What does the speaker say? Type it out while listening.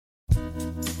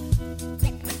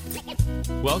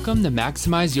Welcome to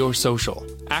Maximize Your Social,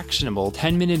 actionable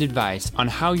 10-minute advice on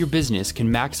how your business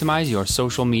can maximize your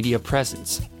social media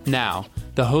presence. Now,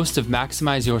 the host of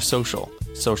Maximize Your Social,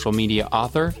 social media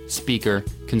author, speaker,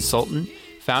 consultant,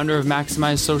 founder of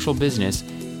Maximize Social Business,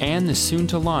 and the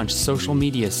soon-to-launch Social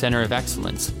Media Center of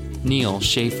Excellence, Neal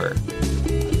Schaffer.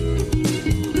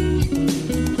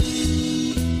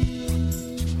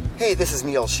 Hey, this is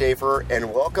Neal Schaffer,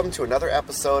 and welcome to another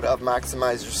episode of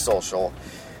Maximize Your Social.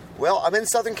 Well, I'm in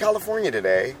Southern California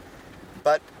today,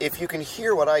 but if you can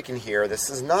hear what I can hear, this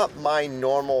is not my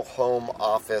normal home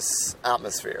office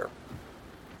atmosphere.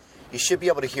 You should be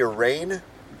able to hear rain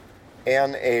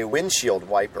and a windshield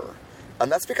wiper,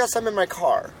 and that's because I'm in my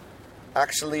car,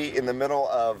 actually in the middle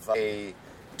of a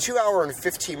 2-hour and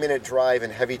 15-minute drive in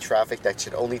heavy traffic that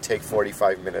should only take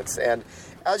 45 minutes. And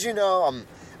as you know,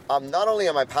 I'm not only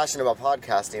am I passionate about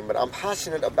podcasting, but I'm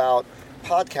passionate about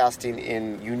podcasting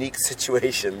in unique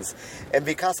situations. And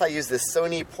because I use this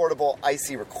Sony portable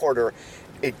IC recorder,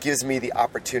 it gives me the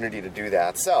opportunity to do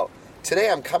that. So today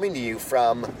I'm coming to you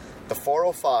from the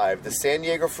 405, the San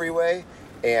Diego Freeway,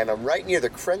 and I'm right near the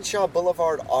Crenshaw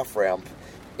Boulevard off-ramp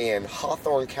in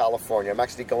Hawthorne, California. I'm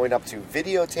actually going up to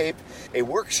videotape a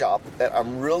workshop that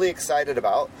I'm really excited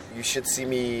about. You should see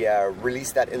me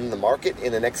release that in the market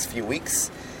in the next few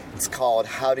weeks. It's called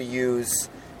How to Use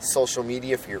Social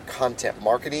Media for Your Content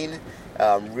Marketing.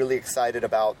 I'm really excited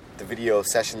about the video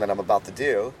session that I'm about to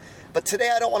do. But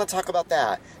today I don't want to talk about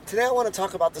that. Today I want to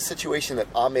talk about the situation that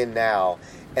I'm in now,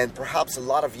 and perhaps a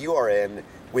lot of you are in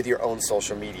with your own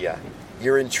social media.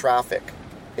 You're in traffic.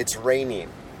 It's raining.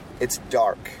 It's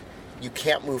dark. You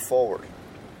can't move forward.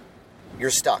 You're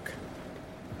stuck.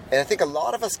 And I think a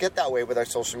lot of us get that way with our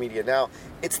social media. Now,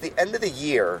 it's the end of the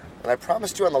year, and I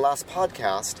promised you on the last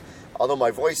podcast, although my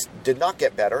voice did not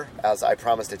get better, as I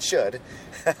promised it should,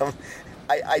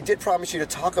 I did promise you to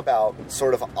talk about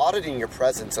sort of auditing your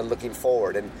presence and looking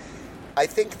forward. And I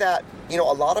think that, a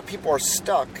lot of people are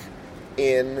stuck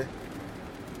in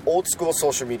old school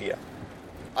social media.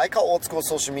 I call old school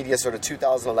social media sort of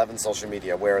 2011 social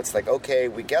media, where it's like, okay,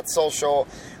 we get social,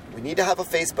 we need to have a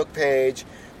Facebook page,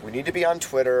 we need to be on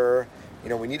Twitter,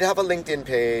 we need to have a LinkedIn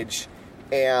page,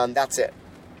 and that's it.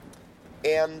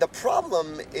 And the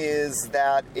problem is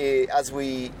that as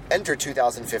we enter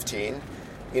 2015,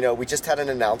 we just had an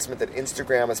announcement that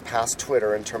Instagram has passed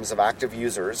Twitter in terms of active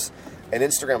users, and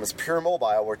Instagram is pure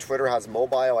mobile, where Twitter has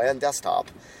mobile and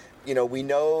desktop. We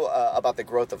know about the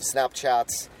growth of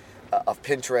Snapchats, of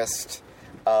Pinterest,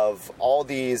 of all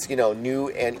these, new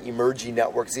and emerging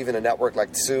networks, even a network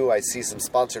like Tsu. I see some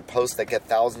sponsored posts that get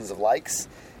thousands of likes,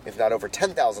 if not over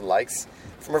 10,000 likes,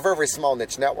 from a very, very small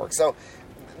niche network. So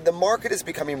the market is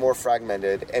becoming more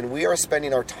fragmented, and we are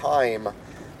spending our time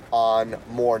on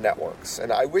more networks.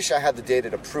 And I wish I had the data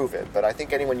to prove it, but I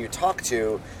think anyone you talk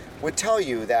to would tell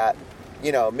you that,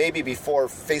 maybe before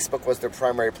Facebook was their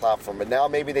primary platform, but now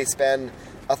maybe they spend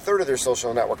a third of their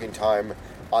social networking time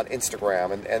on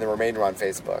Instagram and the remainder on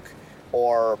Facebook,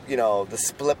 or the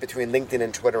split between LinkedIn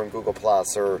and Twitter and Google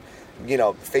Plus, or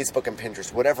Facebook and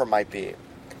Pinterest, whatever it might be.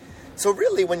 So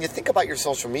really, when you think about your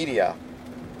social media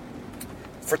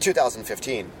for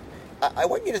 2015, I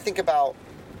want you to think about,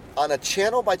 on a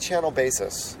channel by channel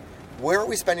basis, where are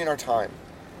we spending our time?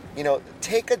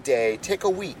 Take a day, take a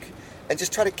week, and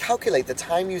just try to calculate the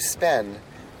time you spend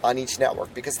on each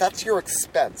network, because that's your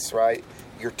expense, right?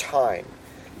 Your time.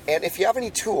 And if you have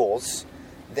any tools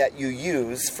that you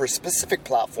use for specific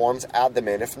platforms, add them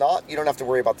in. If not, you don't have to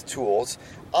worry about the tools.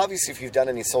 Obviously, if you've done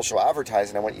any social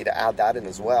advertising, I want you to add that in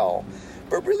as well.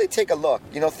 But really take a look.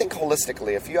 Think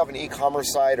holistically. If you have an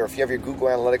e-commerce site, or if you have your Google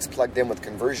Analytics plugged in with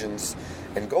conversions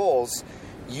and goals,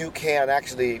 you can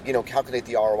actually, calculate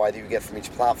the ROI that you get from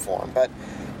each platform. But,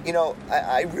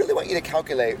 I really want you to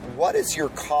calculate what is your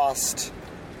cost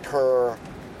per,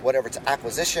 whatever it's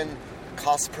acquisition,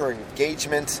 cost per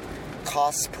engagement,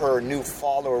 cost per new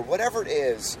follower, whatever it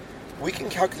is. We can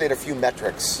calculate a few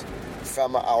metrics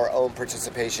from our own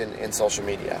participation in social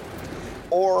media.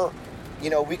 Or,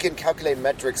 we can calculate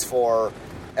metrics for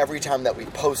every time that we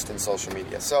post in social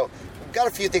media. So we've got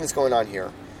a few things going on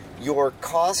here. Your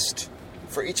cost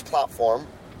for each platform,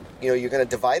 you're going to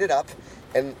divide it up,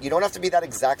 and you don't have to be that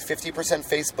exact 50%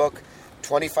 Facebook,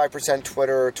 25%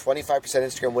 Twitter, 25%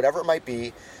 Instagram, whatever it might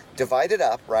be. Divide it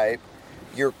up, right?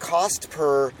 Your cost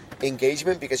per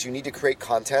engagement, because you need to create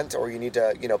content or you need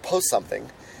to, post something,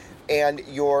 and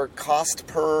your cost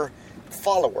per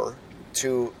follower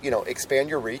to, expand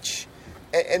your reach.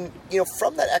 And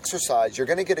from that exercise, you're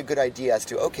going to get a good idea as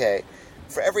to, okay,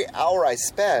 for every hour I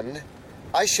spend,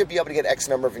 I should be able to get X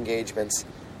number of engagements,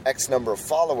 X number of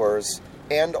followers,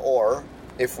 and or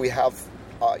if we have,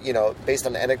 based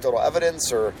on anecdotal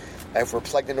evidence, or if we're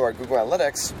plugged into our Google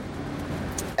Analytics,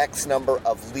 X number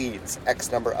of leads,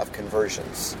 X number of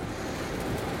conversions.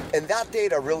 And that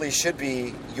data really should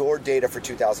be your data for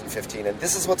 2015. And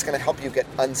this is what's going to help you get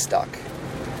unstuck.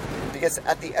 Because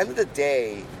at the end of the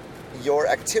day, your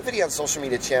activity on social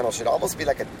media channels should almost be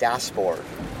like a dashboard.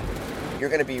 You're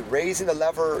going to be raising the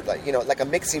lever, like a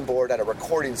mixing board at a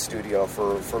recording studio,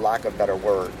 for lack of a better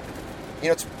word.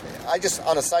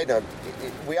 On a side note,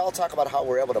 we all talk about how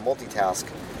we're able to multitask.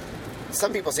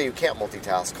 Some people say you can't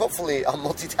multitask. Hopefully I'm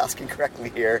multitasking correctly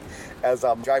here as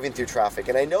I'm driving through traffic.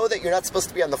 And I know that you're not supposed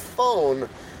to be on the phone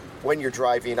when you're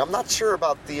driving. I'm not sure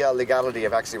about the legality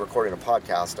of actually recording a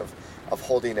podcast, of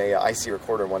holding a IC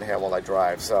recorder in one hand while I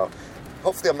drive. So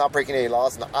hopefully I'm not breaking any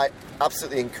laws, and I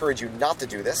absolutely encourage you not to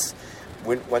do this.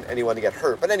 Wouldn't want anyone to get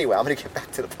hurt. But anyway, I'm going to get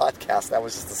back to the podcast. That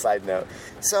was just a side note.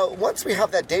 So once we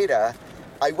have that data,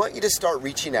 I want you to start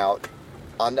reaching out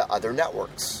onto other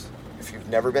networks. If you've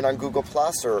never been on Google+,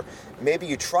 or maybe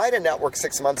you tried a network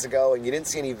 6 months ago and you didn't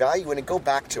see any value in it, go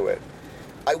back to it.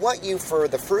 I want you, for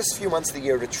the first few months of the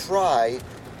year, to try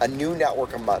a new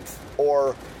network a month,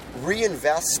 or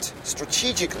reinvest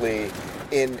strategically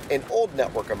in an old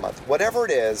network a month. Whatever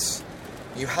it is,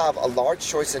 you have a large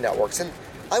choice of networks, and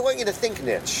I want you to think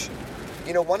niche.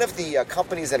 One of the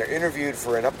companies that are interviewed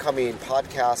for an upcoming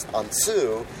podcast on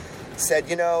Sue said,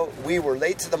 we were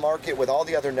late to the market with all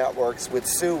the other networks. With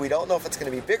Sue, we don't know if it's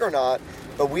going to be big or not,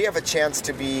 but we have a chance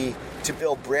to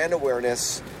build brand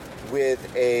awareness with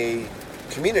a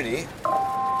community.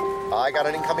 I got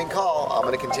an incoming call. I'm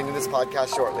going to continue this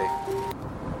podcast shortly.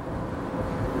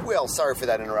 Well, sorry for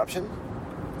that interruption.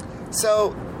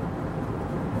 So,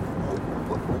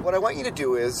 what I want you to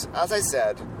do is, as I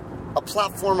said, a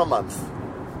platform a month.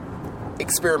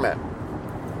 Experiment.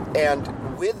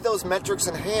 And with those metrics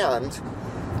in hand,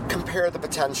 compare the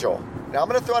potential. Now, I'm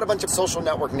going to throw out a bunch of social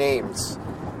network names.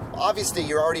 Obviously,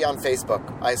 you're already on Facebook,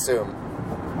 I assume,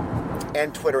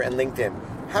 and Twitter and LinkedIn.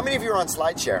 How many of you are on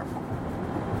SlideShare?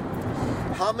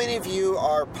 How many of you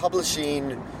are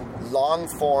publishing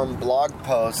long-form blog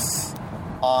posts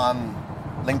on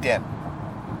LinkedIn?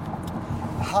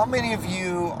 How many of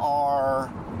you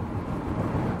are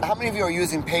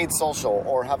using paid social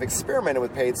or have experimented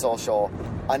with paid social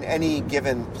on any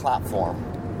given platform?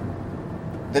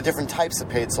 The different types of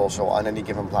paid social on any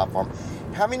given platform.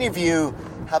 How many of you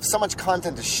have so much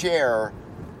content to share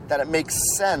that it makes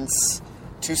sense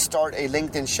to start a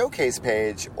LinkedIn showcase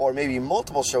page, or maybe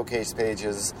multiple showcase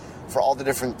pages for all the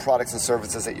different products and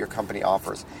services that your company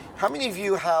offers? How many of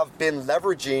you have been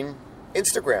leveraging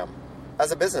Instagram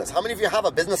as a business? How many of you have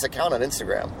a business account on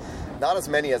Instagram? Not as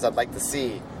many as I'd like to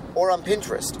see. Or on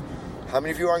Pinterest. How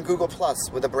many of you are on Google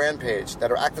Plus with a brand page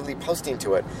that are actively posting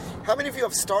to it? How many of you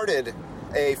have started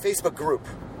a Facebook group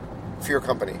for your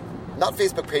company? Not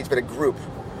Facebook page, but a group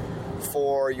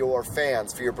for your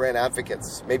fans, for your brand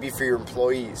advocates, maybe for your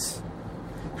employees.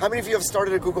 How many of you have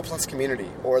started a Google Plus community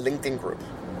or a LinkedIn group?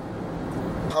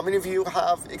 How many of you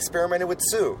have experimented with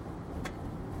Sue,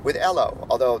 with Ello?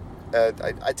 Although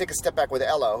I take a step back with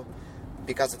Ello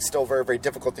because it's still very, very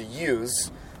difficult to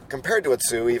use compared to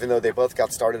Sue, even though they both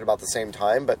got started about the same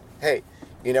time. But hey,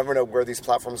 you never know where these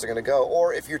platforms are going to go.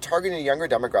 Or if you're targeting a younger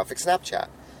demographic, Snapchat.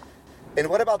 And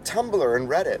what about Tumblr and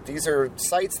Reddit? These are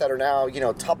sites that are now,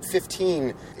 top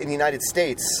 15 in the United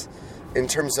States in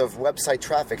terms of website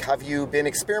traffic. Have you been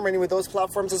experimenting with those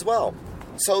platforms as well?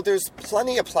 So there's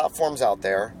plenty of platforms out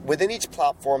there. Within each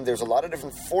platform, there's a lot of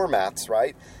different formats,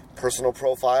 right? Personal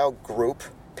profile, group,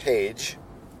 page.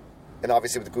 And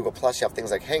obviously with Google Plus, you have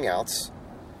things like Hangouts.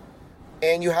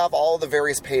 And you have all the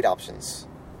various paid options.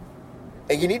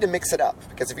 And you need to mix it up,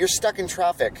 because if you're stuck in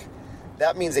traffic,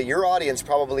 that means that your audience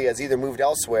probably has either moved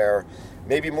elsewhere,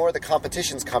 maybe more of the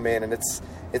competition's come in, and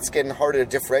it's getting harder to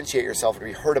differentiate yourself and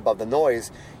be heard above the noise.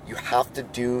 You have to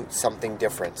do something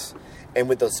different. And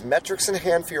with those metrics in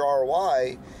hand for your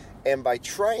ROI, and by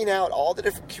trying out all the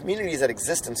different communities that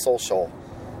exist in social,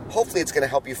 hopefully it's going to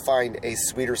help you find a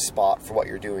sweeter spot for what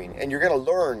you're doing. And you're going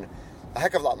to learn a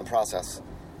heck of a lot in the process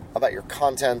about your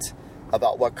content,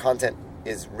 about what content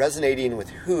is resonating with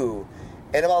who,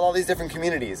 and about all these different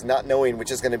communities, not knowing which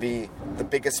is going to be the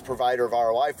biggest provider of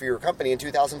ROI for your company in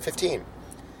 2015.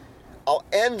 I'll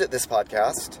end this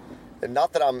podcast, and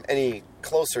not that I'm any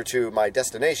closer to my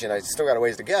destination, I still got a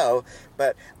ways to go,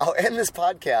 but I'll end this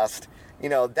podcast.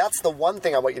 That's the one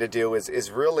thing I want you to do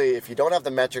is really, if you don't have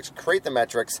the metrics, create the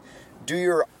metrics, do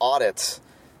your audit,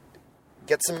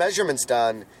 get some measurements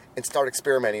done, and start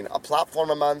experimenting. A platform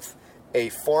a month, a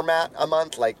format a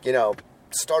month, like,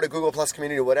 start a Google Plus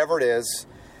community, whatever it is.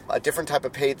 a different type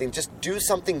of paid thing. Just do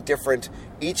something different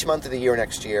each month of the year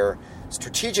next year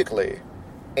strategically,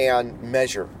 and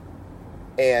measure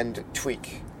and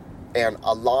tweak and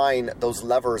align those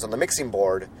levers on the mixing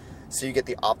board so you get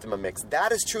the optimum mix.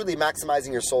 That is truly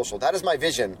maximizing your social. That is my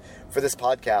vision for this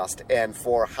podcast and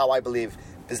for how I believe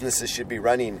businesses should be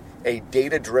running a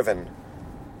data-driven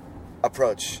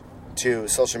approach to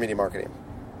social media marketing.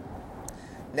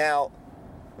 Now,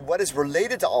 what is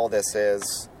related to all this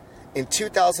is, in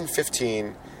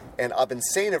 2015, and I've been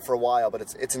saying it for a while, but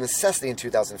it's a necessity in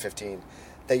 2015,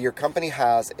 that your company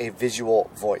has a visual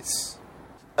voice.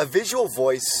 A visual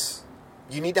voice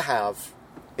you need to have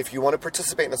if you want to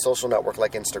participate in a social network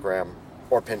like Instagram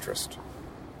or Pinterest.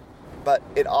 But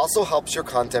it also helps your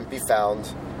content be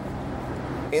found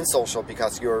in social,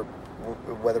 because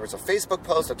whether it's a Facebook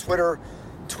post, a Twitter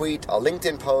tweet, a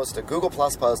LinkedIn post, a Google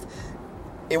Plus post,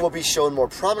 it will be shown more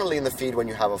prominently in the feed when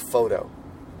you have a photo.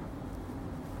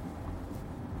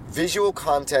 Visual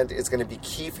content is going to be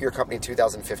key for your company in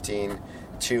 2015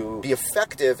 to be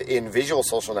effective in visual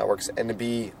social networks and to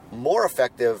be more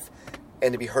effective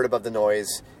and to be heard above the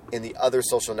noise in the other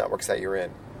social networks that you're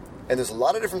in. And there's a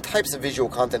lot of different types of visual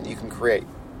content that you can create.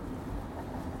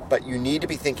 But you need to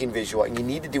be thinking visual, and you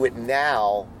need to do it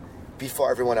now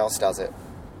before everyone else does it.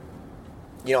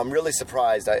 You know, I'm really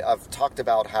surprised. I've talked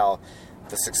about how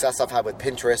the success I've had with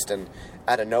Pinterest, and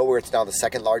out of nowhere, it's now the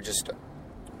second largest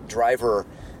driver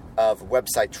of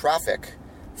website traffic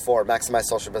for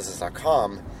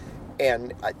MaximizeSocialBusiness.com.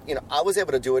 And I was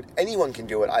able to do it. Anyone can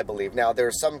do it, I believe. Now, there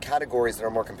are some categories that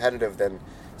are more competitive than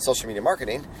social media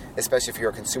marketing, especially if you're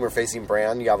a consumer-facing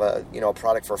brand, you have a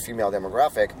product for a female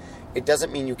demographic. It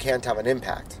doesn't mean you can't have an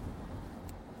impact.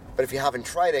 But if you haven't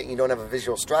tried it and you don't have a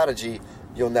visual strategy,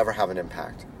 you'll never have an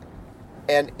impact.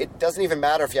 And it doesn't even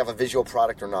matter if you have a visual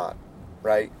product or not,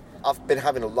 right? I've been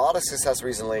having a lot of success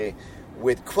recently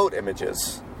with quote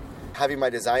images. Having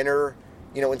my designer,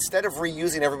 instead of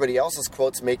reusing everybody else's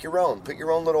quotes, make your own. Put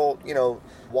your own little,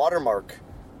 watermark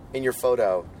in your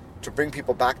photo to bring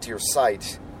people back to your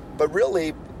site. But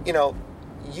really,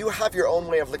 you have your own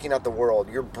way of looking at the world.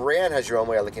 Your brand has your own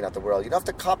way of looking at the world. You don't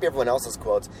have to copy everyone else's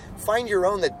quotes. Find your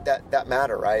own that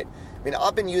matter, right? I mean,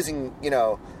 I've been using,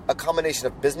 a combination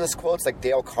of business quotes like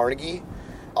Dale Carnegie.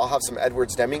 I'll have some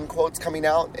Edwards Deming quotes coming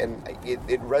out, and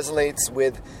it resonates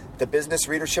with the business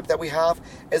readership that we have,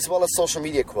 as well as social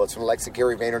media quotes from the likes of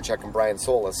Gary Vaynerchuk and Brian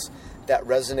Solis that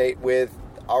resonate with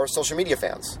our social media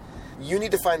fans. You need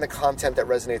to find the content that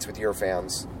resonates with your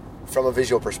fans from a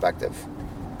visual perspective.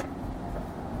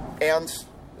 And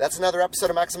that's another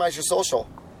episode of Maximize Your Social,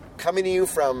 coming to you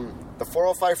from the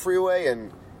 405 freeway,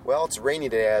 and well, it's rainy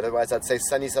today, otherwise I'd say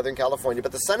sunny Southern California,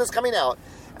 but the sun is coming out,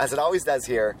 as it always does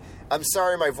here. I'm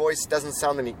sorry my voice doesn't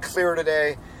sound any clearer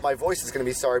today. My voice is going to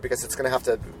be sorry because it's going to have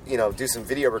to, do some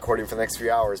video recording for the next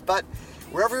few hours. But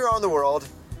wherever you are in the world,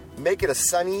 make it a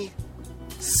sunny,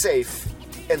 safe,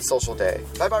 and social day.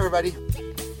 Bye-bye, everybody.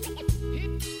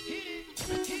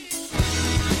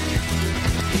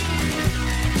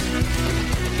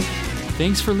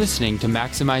 Thanks for listening to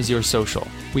Maximize Your Social.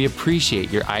 We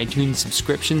appreciate your iTunes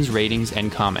subscriptions, ratings,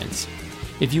 and comments.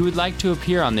 If you would like to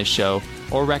appear on this show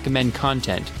or recommend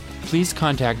content, please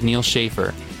contact Neal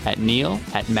Schaffer at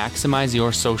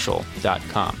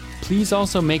neal@maximizeyoursocial.com. Please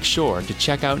also make sure to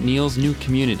check out Neal's new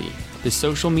community, the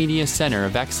Social Media Center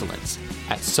of Excellence,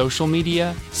 at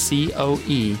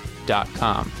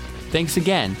socialmediacoe.com. Thanks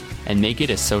again, and make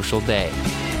it a social day.